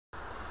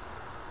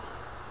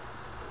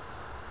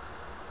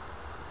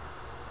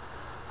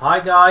Hi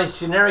guys,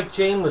 Generic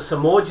Gene with some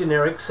more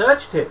generic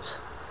search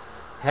tips.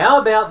 How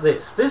about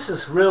this? This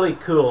is really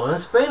cool and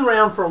it's been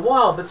around for a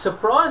while, but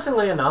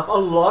surprisingly enough a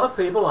lot of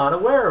people aren't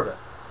aware of it.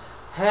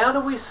 How do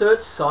we search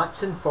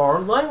sites in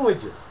foreign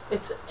languages?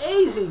 It's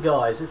easy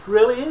guys, it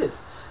really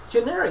is.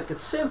 Generic,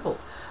 it's simple.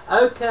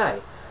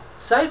 Okay,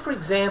 say for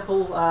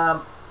example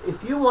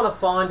if you want to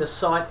find a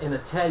site in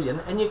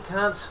Italian and you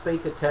can't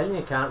speak Italian,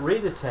 you can't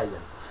read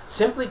Italian,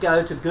 simply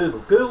go to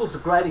Google. Google's a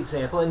great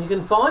example, and you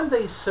can find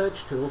these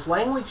search tools,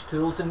 language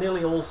tools, in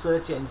nearly all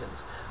search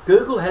engines.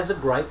 Google has a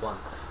great one.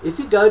 If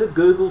you go to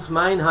Google's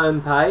main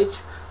home page,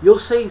 you'll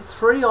see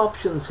three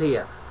options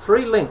here,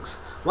 three links.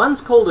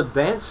 One's called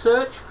Advanced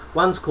Search,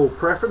 one's called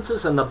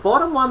Preferences, and the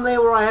bottom one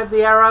there where I have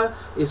the arrow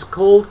is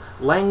called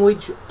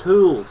Language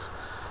Tools.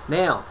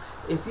 Now,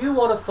 if you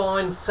want to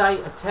find, say,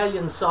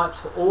 Italian sites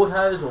for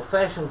autos or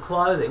fashion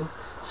clothing,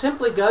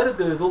 simply go to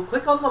Google,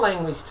 click on the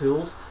Language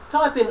Tools,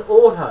 type in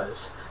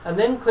autos, and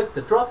then click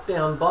the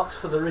drop-down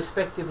box for the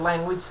respective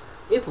language,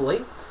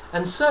 Italy,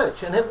 and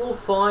search, and it will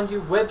find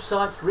you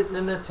websites written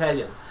in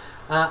Italian.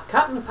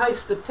 Cut and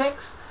paste the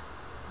text,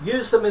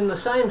 use them in the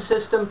same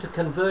system to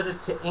convert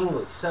it to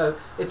English. So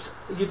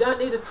you don't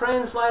need a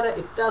translator,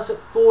 it does it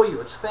for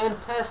you. It's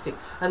fantastic,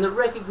 and the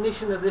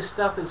recognition of this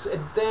stuff is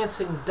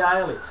advancing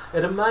daily.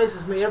 It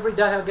amazes me every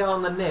day I go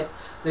on the net.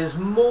 There's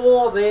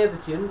more there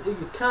that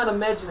you can't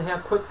imagine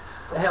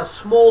how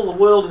small the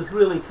world is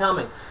really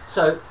coming.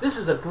 So this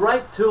is a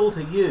great tool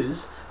to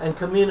use and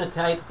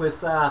communicate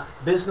with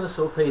business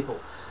or people.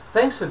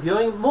 Thanks for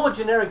viewing. More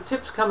generic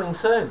tips coming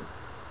soon.